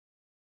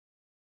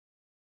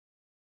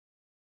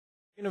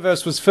The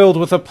universe was filled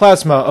with a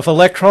plasma of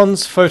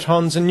electrons,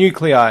 photons, and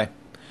nuclei.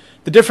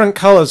 The different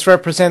colors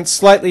represent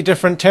slightly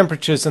different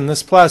temperatures in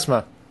this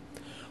plasma.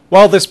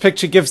 While this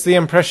picture gives the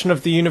impression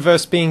of the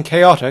universe being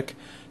chaotic,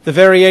 the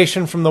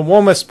variation from the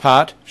warmest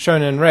part,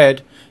 shown in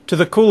red, to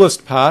the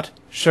coolest part,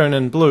 shown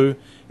in blue,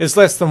 is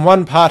less than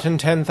 1 part in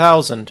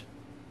 10,000.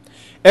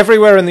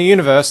 Everywhere in the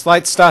universe,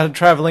 light started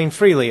traveling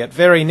freely at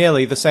very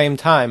nearly the same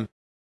time.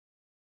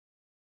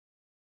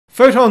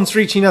 Photons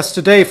reaching us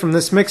today from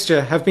this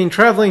mixture have been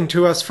traveling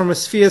to us from a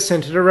sphere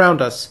centered around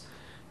us.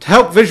 To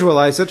help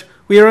visualize it,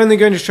 we are only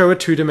going to show a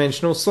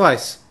two-dimensional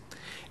slice.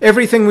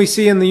 Everything we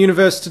see in the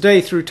universe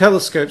today through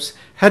telescopes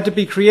had to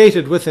be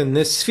created within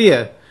this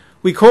sphere.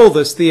 We call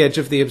this the edge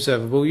of the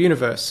observable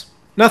universe.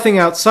 Nothing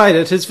outside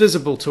it is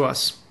visible to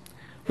us.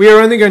 We are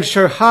only going to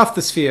show half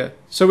the sphere,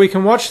 so we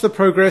can watch the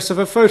progress of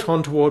a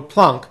photon toward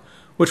Planck,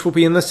 which will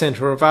be in the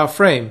center of our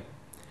frame.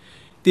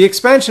 The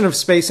expansion of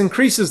space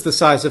increases the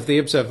size of the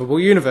observable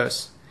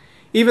universe.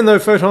 Even though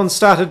photons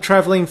started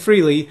traveling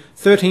freely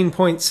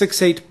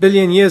 13.68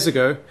 billion years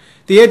ago,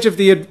 the edge of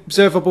the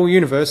observable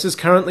universe is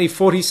currently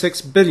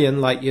 46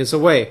 billion light-years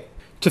away.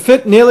 To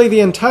fit nearly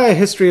the entire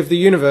history of the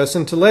universe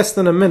into less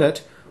than a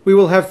minute, we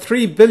will have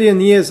 3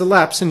 billion years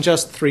elapse in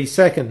just 3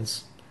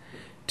 seconds.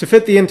 To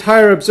fit the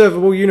entire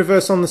observable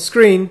universe on the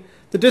screen,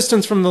 the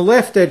distance from the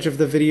left edge of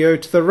the video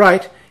to the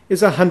right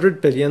is 100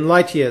 billion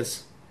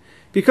light-years.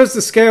 Because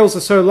the scales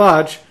are so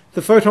large,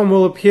 the photon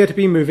will appear to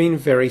be moving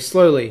very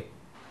slowly.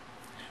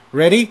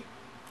 Ready?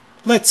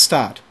 Let's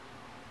start.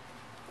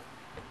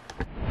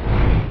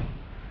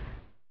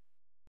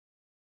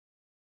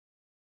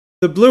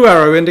 The blue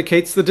arrow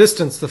indicates the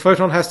distance the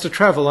photon has to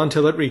travel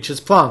until it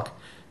reaches Planck.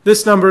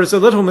 This number is a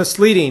little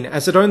misleading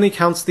as it only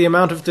counts the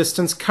amount of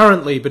distance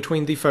currently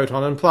between the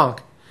photon and Planck.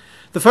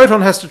 The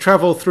photon has to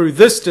travel through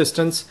this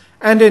distance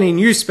and any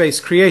new space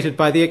created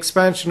by the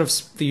expansion of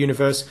the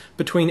universe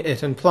between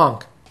it and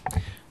Planck.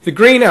 The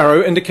green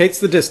arrow indicates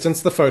the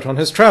distance the photon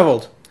has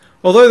traveled.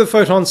 Although the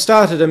photon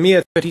started a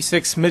mere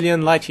 36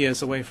 million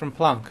light-years away from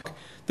Planck,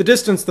 the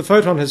distance the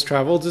photon has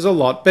traveled is a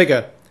lot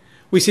bigger.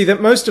 We see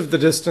that most of the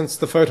distance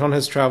the photon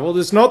has traveled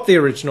is not the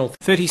original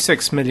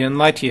 36 million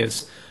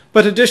light-years,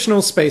 but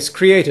additional space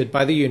created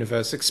by the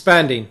universe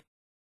expanding.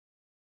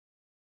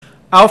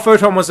 Our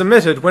photon was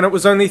emitted when it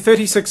was only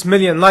 36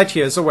 million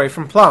light-years away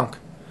from Planck.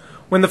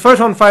 When the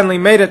photon finally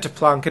made it to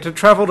Planck, it had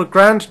traveled a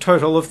grand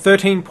total of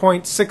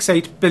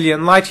 13.68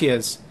 billion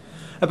light-years.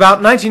 About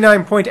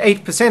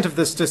 99.8% of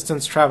this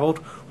distance traveled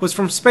was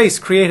from space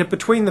created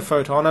between the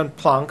photon and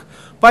Planck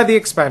by the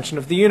expansion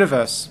of the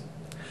universe.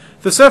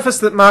 The surface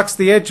that marks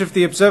the edge of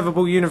the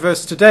observable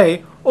universe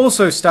today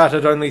also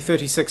started only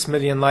 36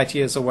 million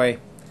light-years away.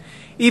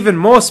 Even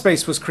more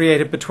space was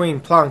created between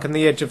Planck and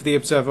the edge of the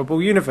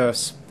observable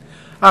universe.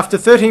 After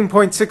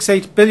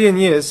 13.68 billion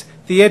years,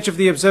 the edge of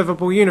the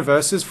observable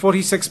universe is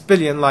 46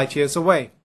 billion light-years away.